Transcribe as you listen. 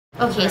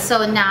Okay,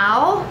 so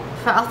now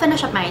I'll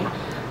finish up mine.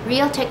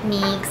 Real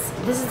Techniques.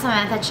 This is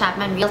Samantha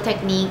Chapman Real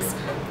Techniques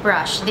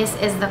brush. This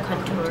is the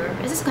contour.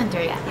 Is this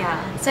contour? Yeah.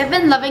 Yeah. So I've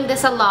been loving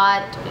this a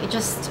lot. It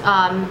just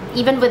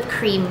even with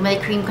cream, my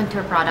cream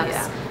contour products.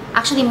 Yeah.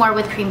 Actually, more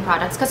with cream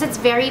products because it's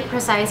very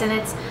precise and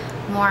it's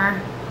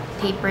more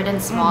tapered and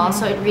small,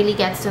 so it really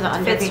gets to the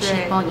under the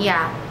cheekbone. Right.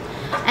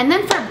 Yeah. And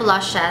then for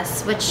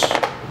blushes, which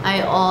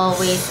I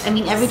always, I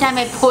mean, every time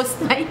I post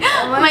my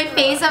my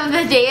face of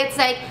the day, it's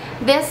like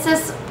this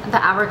is the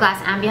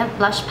Hourglass Ambient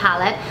Blush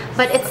Palette,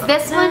 but it's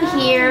this one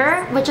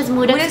here, which is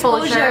Mood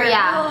Exposure.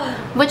 Yeah,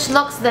 which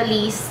looks the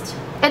least.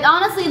 It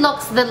honestly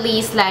looks the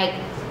least like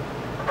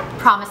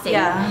promising.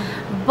 Yeah.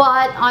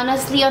 But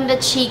honestly, on the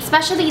cheek,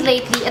 especially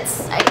lately,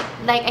 it's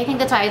like I think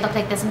that's why I look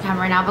like this in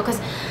camera now, because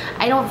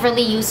I don't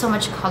really use so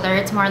much color.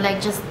 It's more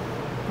like just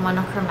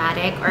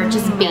monochromatic or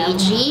just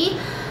beigey.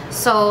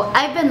 So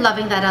I've been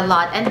loving that a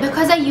lot, and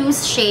because I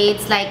use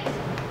shades like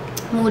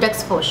Mood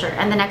Exposure,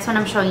 and the next one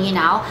I'm showing you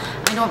now,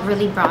 I don't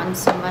really bronze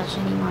so much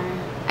anymore.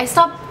 I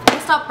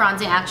stopped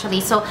bronzing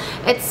actually, so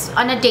it's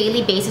on a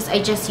daily basis.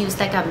 I just use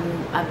like a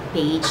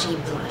beigey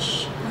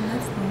blush.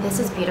 This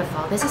is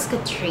beautiful. This is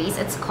Catrice.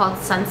 It's called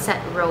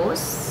Sunset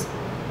Rose.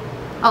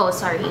 Oh,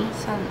 sorry.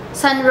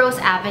 Sunrose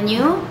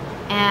Avenue.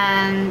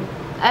 And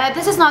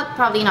this is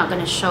probably not going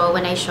to show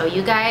when I show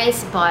you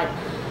guys, but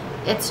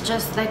it's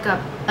just like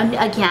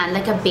again,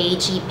 like a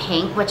beigey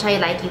pink, which I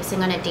like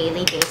using on a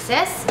daily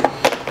basis.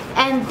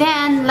 And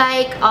then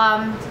like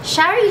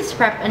Shari's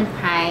Prep and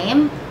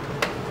Prime,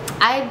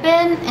 I've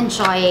been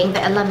enjoying the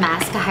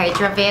Illamasqua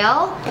Hydra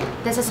Veil.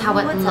 This is how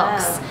it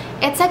looks.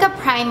 It's like a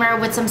primer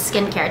with some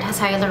skincare. It has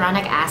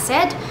hyaluronic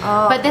acid,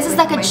 but this is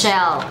like a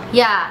gel.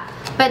 Yeah,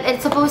 but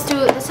it's supposed to,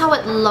 this is how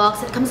it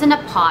looks. It comes in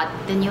a pot,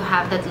 then you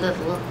have that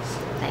little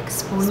like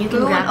spoon you can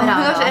grab it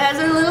out of. It has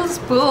a little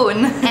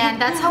spoon.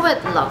 And that's how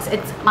it looks.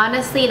 It's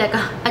honestly like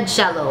a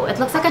jello. It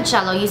looks like a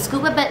jello. You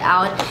scoop a bit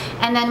out,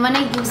 and then when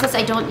I use this,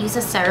 I don't use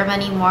a serum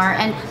anymore,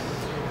 and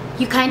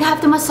you kind of have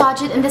to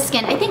massage it in the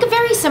skin. I think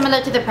very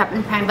similar to the Prep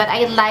and Prime, but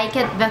I like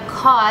it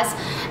because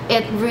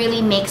it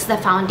really makes the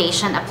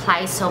foundation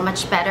apply so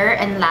much better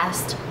and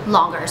last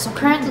longer. So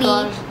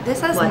currently,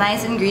 this has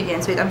nice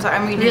ingredients. Wait, I'm sorry,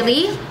 I'm reading.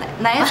 Really?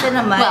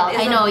 Niacinamide. Well,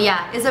 I know,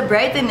 yeah. It's a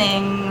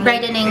brightening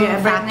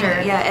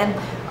factor. Yeah, and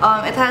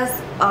it has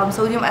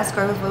sodium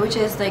ascorbate, which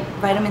is like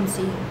vitamin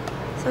C.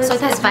 So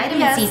it has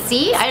vitamin C.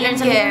 See, I learned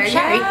something from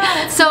Shari.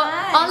 Yeah, so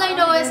all I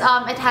know is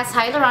it has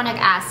hyaluronic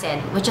acid,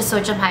 which is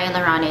sodium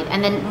hyaluronate,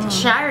 and then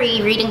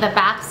Shari, reading the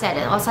back, said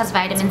it also has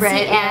vitamin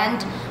C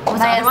and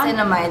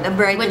niacinamide, a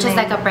brightening, which is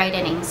like a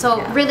brightening.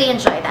 So really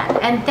enjoy that.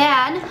 And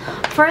then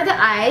for the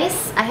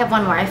eyes, I have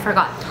one more. I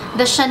forgot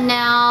the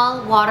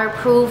Chanel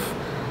waterproof,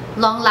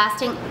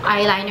 long-lasting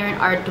eyeliner in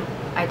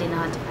I did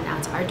not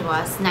pronounce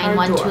Ardoise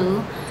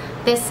 912.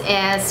 This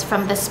is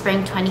from the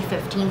Spring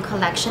 2015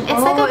 collection.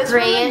 It's like a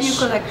grayish.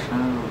 New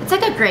collection. It's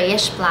like a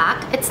grayish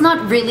black. It's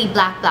not really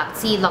black.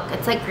 See, look,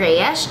 it's like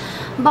grayish,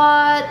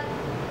 but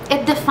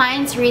it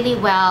defines really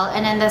well,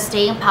 and then the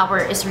staying power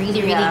is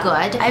really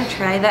good. I've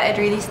tried that. It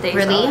really stays.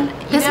 Really? On.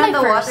 This is my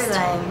first.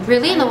 Waterline.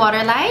 Really, in the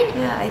waterline?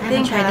 Yeah, I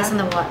haven't tried this in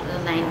the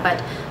waterline,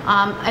 but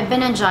I've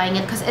been enjoying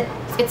it because it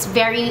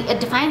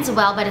defines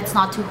well, but it's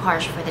not too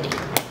harsh for the day.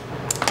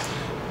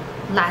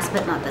 Last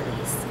but not the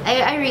least,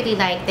 I really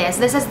like this.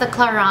 This is the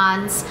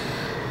Clarins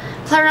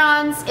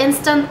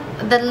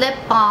the Lip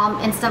Balm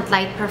Instant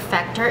Light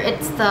Perfector.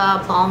 It's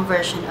the balm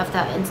version of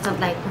the Instant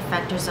Light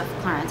Perfectors of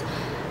Clarins.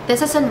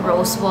 This is in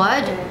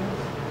Rosewood.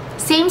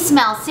 Same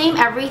smell, same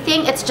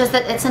everything. It's just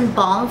that it's in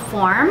balm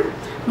form.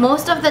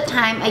 Most of the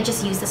time, I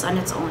just use this on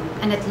its own,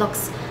 and it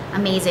looks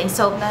amazing.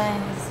 So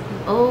nice.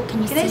 Oh,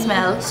 can you see? I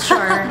smell?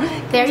 Sure.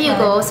 There you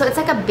go. So it's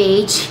like a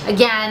beige.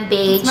 Again,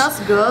 beige. It smells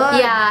good.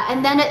 Yeah,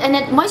 and then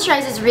it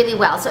moisturizes really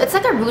well. So it's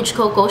like a Rouge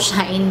Cocoa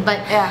shine,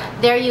 but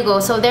there you go.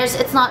 So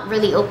it's not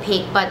really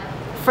opaque, but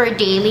for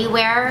daily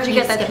wear, did you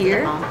get that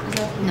here?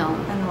 No.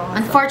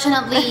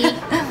 Unfortunately,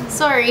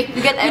 sorry.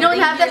 We don't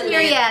have that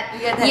here yet.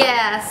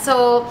 Yeah,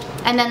 so,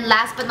 and then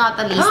last but not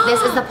the least, this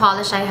is the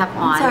polish I have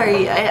on.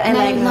 Sorry, I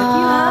like that. You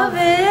have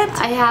it.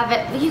 I have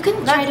it. You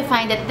can try to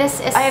find it. This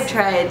is... I have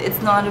tried.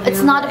 It's not available.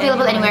 It's not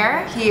available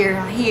anywhere?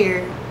 Here.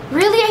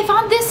 Really? I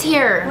found this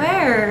here.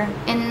 Where?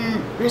 In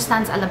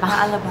Rustans, Alabang.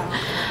 Alabang.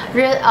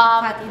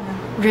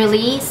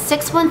 Really?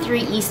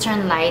 613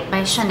 Eastern Light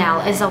by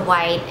Chanel is a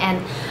white,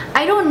 and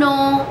I don't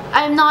know,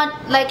 I'm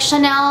not like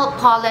Chanel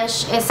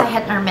polish is a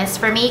hit or miss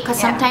for me because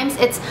sometimes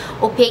it's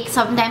opaque,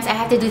 sometimes I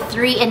have to do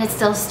 3 and it's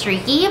still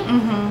streaky.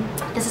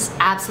 This is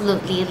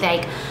absolutely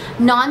like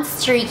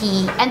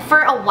non-streaky, and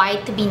for a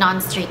white to be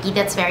non-streaky,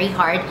 that's very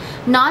hard.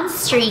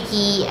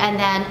 Non-streaky, and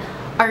then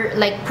are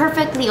like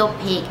perfectly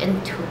opaque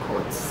in 2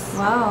 coats.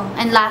 Wow.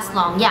 And last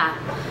long, yeah.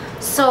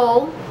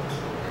 So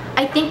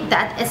I think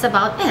that is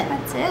about it.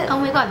 That's it. Oh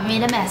my god, we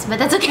made a mess, but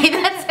that's okay.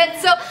 That's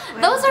it. So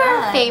those are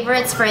our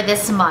favorites for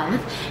this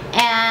month,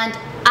 and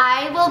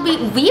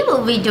we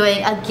will be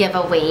doing a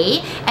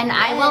giveaway, and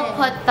I will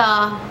put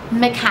the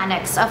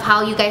mechanics of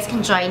how you guys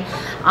can join.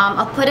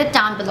 I'll put it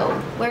down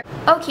below.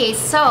 Okay,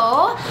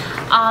 so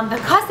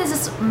because this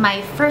is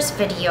my first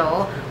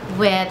video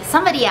with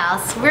somebody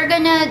else, we're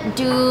gonna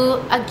do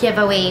a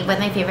giveaway with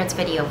my favorites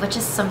video, which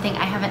is something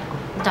I haven't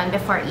done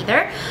before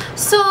either.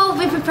 So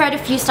we prepared a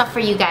few stuff for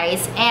you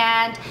guys,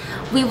 and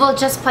we will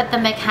just put the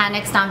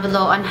mechanics down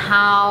below on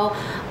how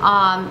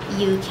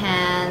you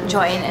can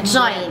join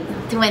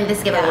to win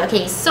this giveaway. Yeah.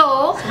 Okay,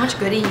 so much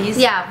goodies.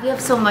 Yeah, we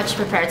have so much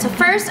prepared. So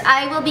first,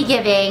 I will be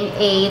giving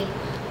a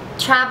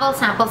travel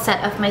sample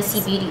set of my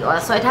sea beauty oil.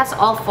 So it has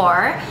all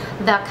four: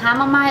 the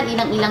chamomile,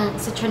 ilang-ilang,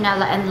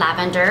 citronella, and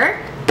lavender.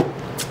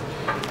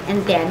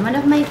 And then one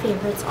of my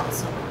favorites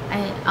also.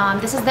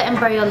 This is the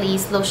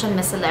Embryolisse Lotion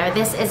Micellar.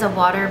 This is a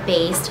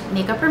water-based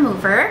makeup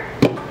remover.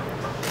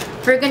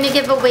 We're gonna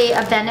give away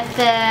a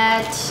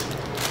Benefit.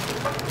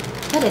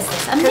 What is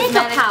this? A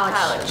makeup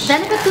pouch.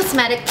 Benefit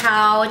cosmetic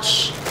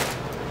pouch.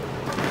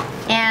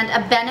 And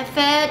a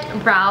Benefit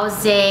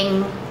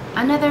browsing.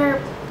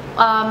 Another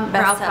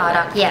brow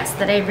product. Yes,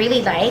 that I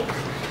really like.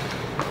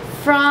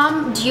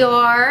 From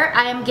Dior,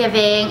 I am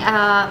giving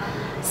a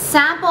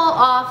sample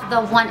of the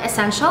One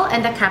Essential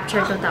and the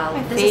Capture Total.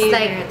 This is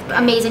like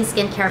amazing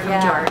skincare from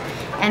Dior.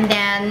 And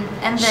then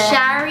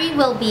Shari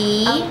will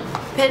be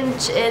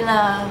pinch in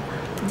a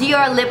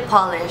Dior lip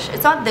polish.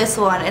 It's not this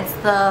one. It's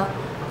the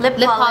lip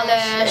polish.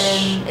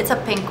 And it's a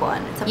pink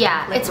one.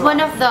 It's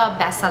one of the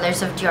best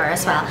sellers of Dior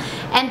as well.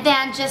 And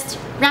then just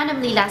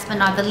randomly, last but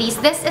not the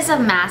least, this is a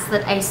mask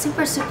that I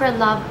super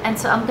love, and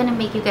so I'm gonna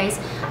make you guys.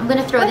 I'm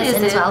gonna throw this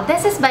in as well.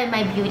 This is by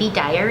My Beauty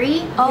Diary.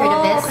 Heard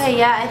of this? Okay,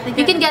 yeah, I think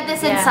you can get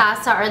this in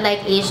Sasa or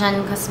like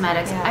Asian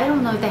Cosmetics. I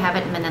don't know if they have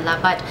it in Manila,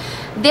 but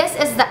this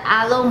is the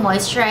Aloe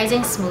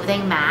Moisturizing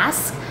Smoothing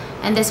Mask.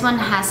 And this one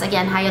has,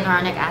 again,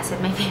 hyaluronic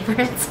acid, my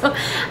favorite. So,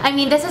 I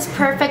mean, this is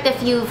perfect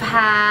if you've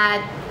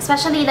had,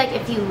 especially like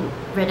if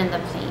you've ridden the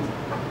plane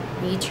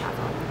or you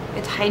travel.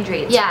 It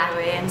hydrates. Yeah.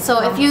 And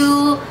so if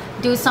you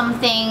do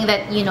something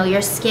that, you know,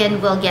 your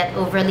skin will get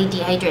overly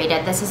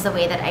dehydrated, this is the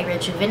way that I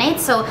rejuvenate.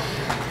 So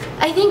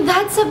I think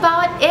that's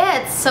about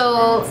it.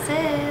 So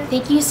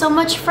thank you so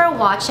much for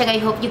watching. I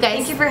hope you guys.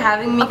 Thank you for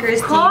having me,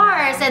 Cristina. Of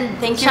course, and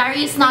thank you.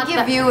 Shari's not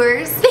the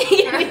viewers. Thank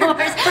you,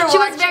 viewers. She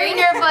was very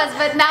nervous,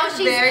 but now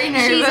she's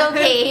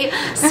okay.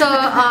 So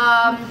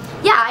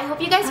yeah, I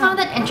hope you guys found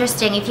that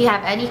interesting. If you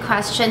have any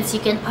questions, you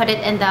can put it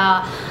in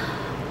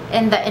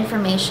the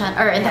information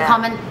or in the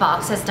comment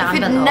boxes down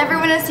below. If you never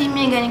want to see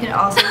me again, you can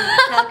also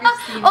tell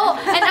Cristina. Oh,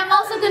 and I'm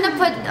also gonna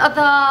put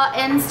the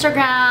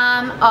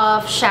Instagram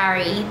of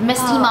Shari,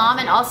 Misty Mom,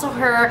 and also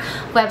her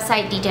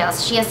website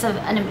details. She has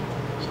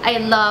I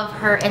love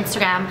her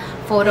Instagram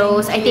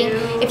photos. I think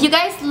if you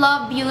guys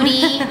love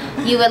beauty,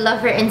 you will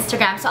love her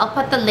Instagram. So I'll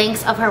put the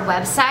links of her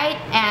website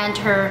and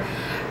her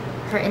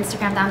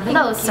Instagram down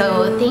below.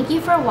 So thank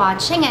you for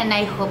watching, and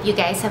I hope you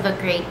guys have a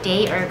great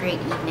day or a great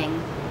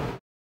evening.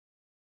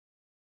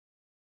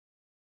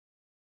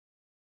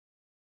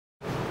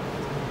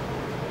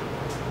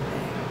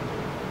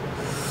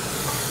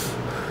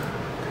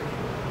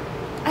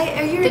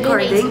 Are you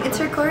recording? It's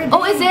recording.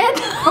 Oh, is it?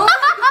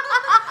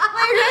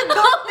 My red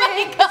dot. Oh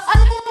my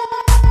god.